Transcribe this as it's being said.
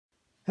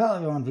Hello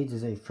everyone,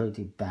 VJ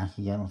Fruity back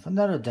again with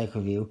another deck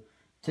review.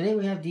 Today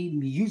we have the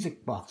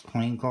Music Box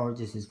playing cards.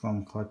 This is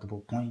from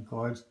Collectible Playing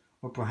Cards,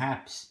 or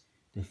perhaps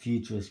the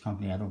Futurist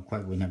Company. I don't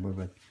quite remember,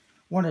 but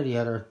one or the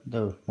other,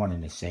 they're one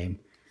and the same.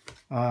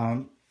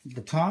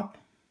 The top,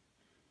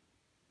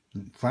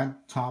 front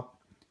top,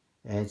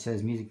 it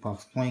says Music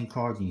Box Playing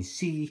Cards, and you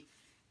see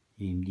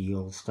the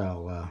old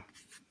style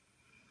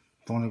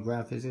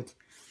phonograph, is it?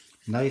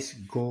 Nice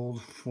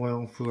gold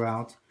foil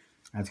throughout.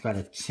 And it's got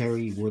a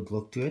cherry wood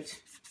look to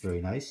it.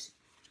 Very nice.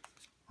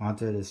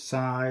 Onto the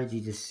side, you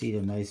just see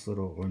the nice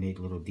little ornate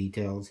little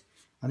details.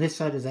 On this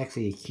side is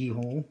actually a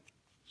keyhole.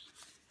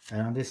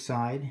 And on this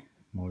side,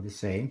 more the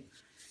same.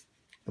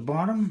 The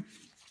bottom,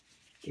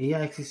 you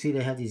actually see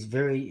they have these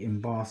very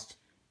embossed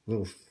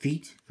little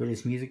feet for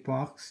this music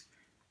box.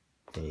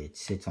 So it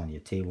sits on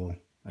your table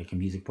like a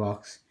music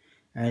box.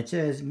 And it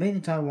says, made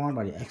in Taiwan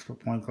by the Expert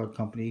Point Card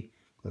Company.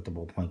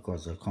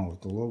 CollectiblePointCards.com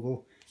with the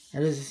logo.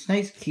 And there's this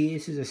nice key.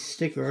 This is a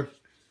sticker.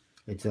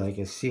 It's like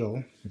a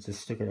seal. It's a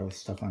sticker that was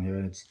stuck on here.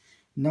 And it's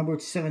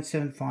numbered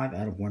 775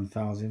 out of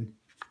 1000.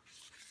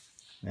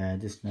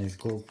 And just nice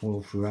gold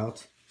foil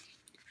throughout.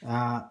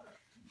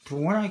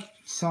 From what I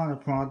saw in the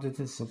product,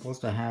 it's supposed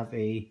to have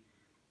a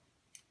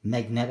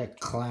magnetic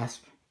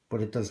clasp,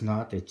 but it does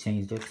not. They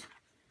changed it.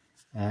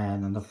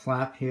 And on the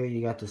flap here,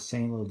 you got the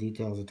same little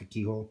details with the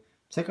keyhole.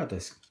 Check out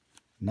this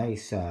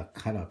nice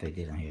cutout they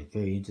did on here.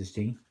 Very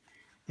interesting.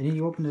 And then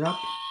you open it up.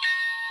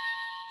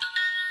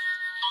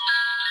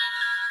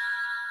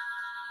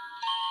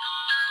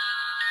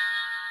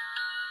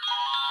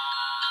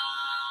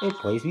 It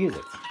plays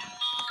music.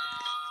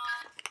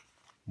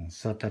 I'll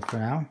set that for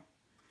now.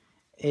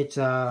 It's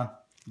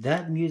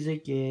that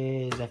music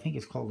is, I think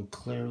it's called the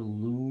Claire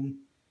Loon,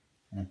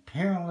 and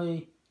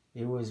apparently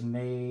it was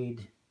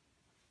made,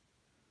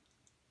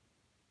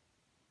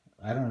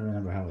 I don't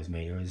remember how it was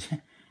made.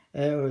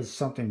 It was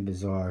something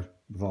bizarre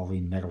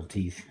involving metal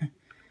teeth.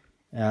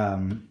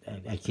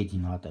 I kid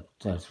you not,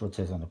 that's what it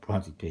says on the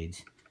project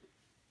page.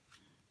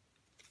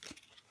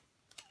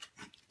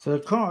 So the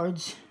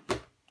cards,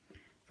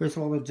 first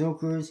of all, the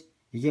Jokers,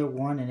 you get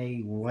one in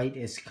a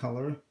whitest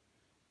color.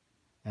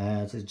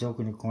 It says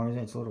Joker in the corner.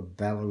 It's a little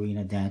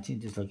ballerina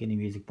dancing, just like any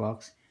music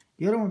box.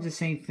 The other one's the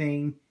same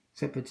thing,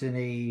 except it's in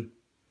a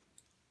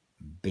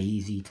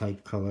beigey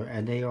type color.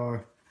 And they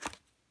are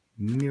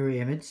mirror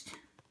imaged.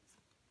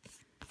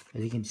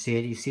 As you can see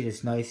it, you see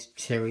this nice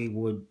cherry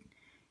wood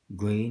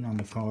grain on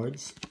the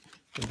cards.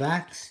 The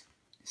backs,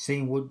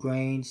 same wood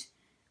grains.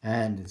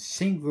 And the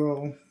same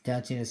girl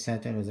dancing in the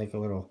center. There's like a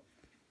little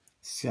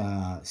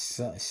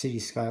city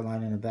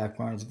skyline in the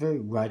background. It's very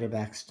rider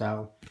back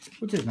style,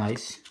 which is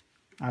nice.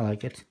 I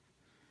like it.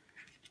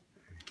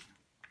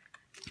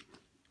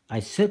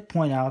 I should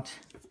point out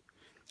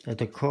that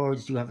the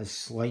cards do have a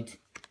slight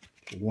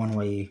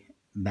one-way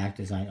back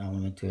design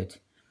element to it,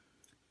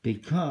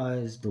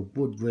 because the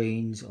wood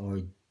grains are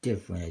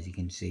different, as you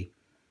can see.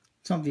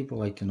 Some people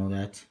like to know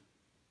that.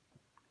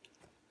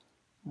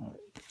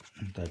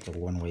 That's a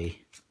one-way.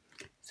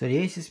 So the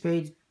Ace of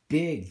Spades,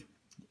 big,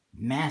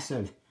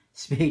 massive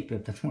spade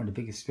pip. That's one of the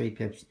biggest spade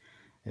pips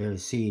I've ever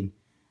seen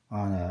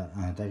on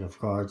a deck of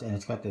cards. And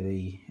it's got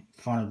the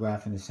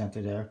phonograph in the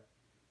center there.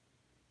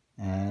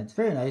 And it's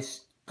very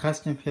nice.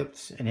 Custom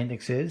pips and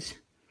indexes.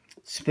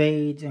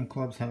 Spades and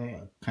clubs have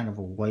a kind of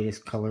a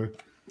whitest color.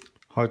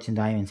 Hearts and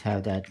diamonds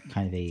have that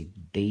kind of a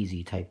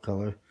beigey type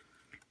color.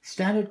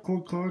 Standard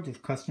chord cards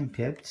with custom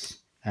pips.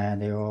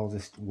 And they're all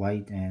just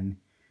white and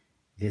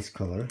this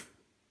color.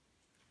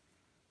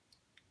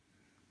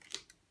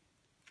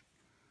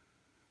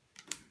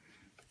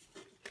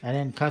 And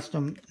then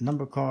custom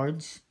number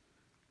cards.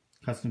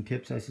 Custom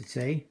pips, I should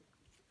say.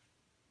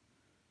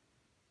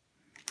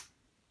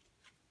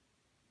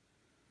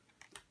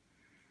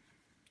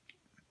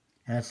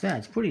 And that's that.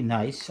 It's pretty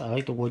nice. I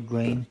like the wood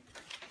grain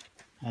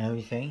and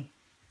everything.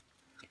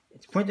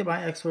 It's printed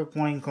by Expert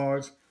Playing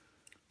Cards.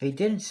 They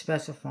didn't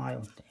specify,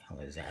 what the hell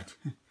is that?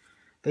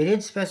 They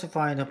didn't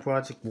specify in the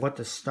project what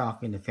the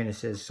stock and the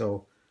finish is,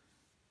 so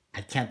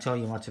I can't tell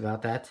you much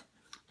about that.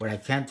 What I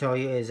can tell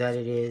you is that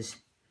it is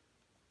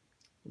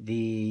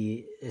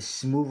the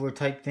smoother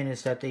type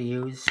finish that they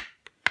use,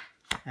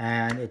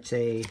 and it's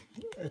a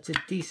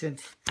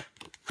decent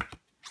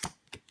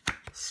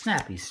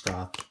snappy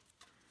stock,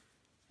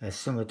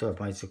 similar to a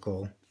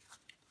bicycle,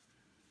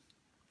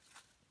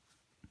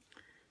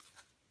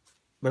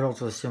 but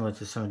also similar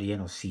to some of the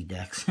NOC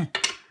decks,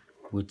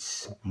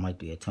 which might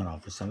be a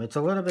turn-off for some. It's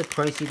a little bit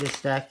pricey, this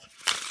deck,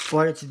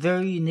 but it's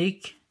very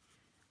unique,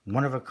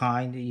 one of a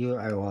kind.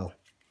 Well,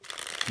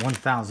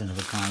 1,000 of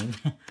a kind.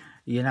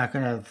 You're not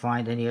going to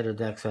find any other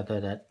decks out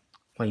there that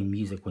play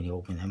music when you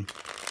open them.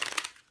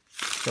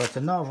 So it's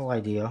a novel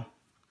idea.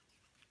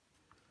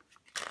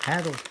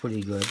 Handles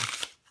pretty good.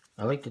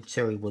 I like the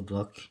cherry wood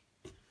look,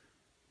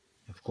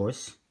 of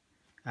course.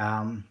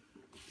 So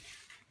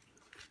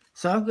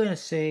I'm going to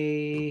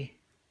say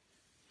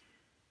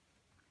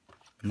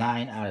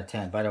 9 out of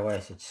 10. By the way, I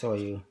should show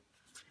you.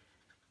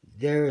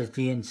 There is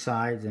the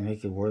inside to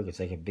make it work. It's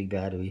like a big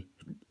battery.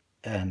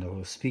 And a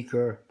little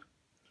speaker.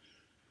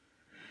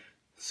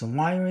 some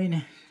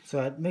wiring,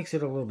 so it makes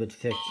it a little bit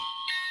thick,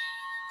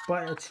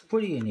 but it's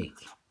pretty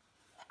unique.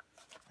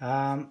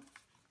 I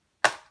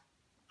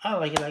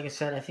like it. Like I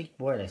said, I think,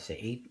 what did I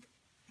say,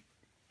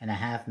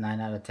 8.5,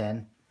 9 out of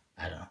 10.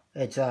 I don't know.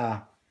 It's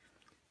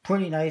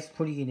pretty nice,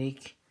 pretty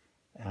unique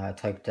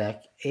type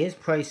deck. It is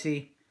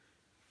pricey,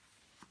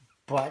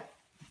 but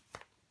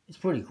it's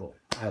pretty cool.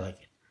 I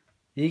like it.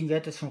 You can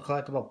get this from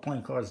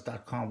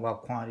collectiblepointcards.com while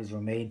quantities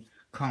remain.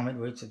 Comment,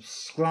 rate,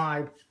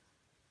 subscribe.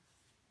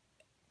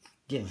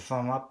 Give a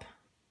thumb up.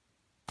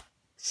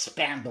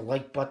 Spam the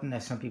like button,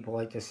 as some people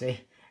like to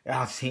say.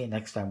 I'll see you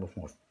next time with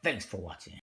more. Thanks for watching.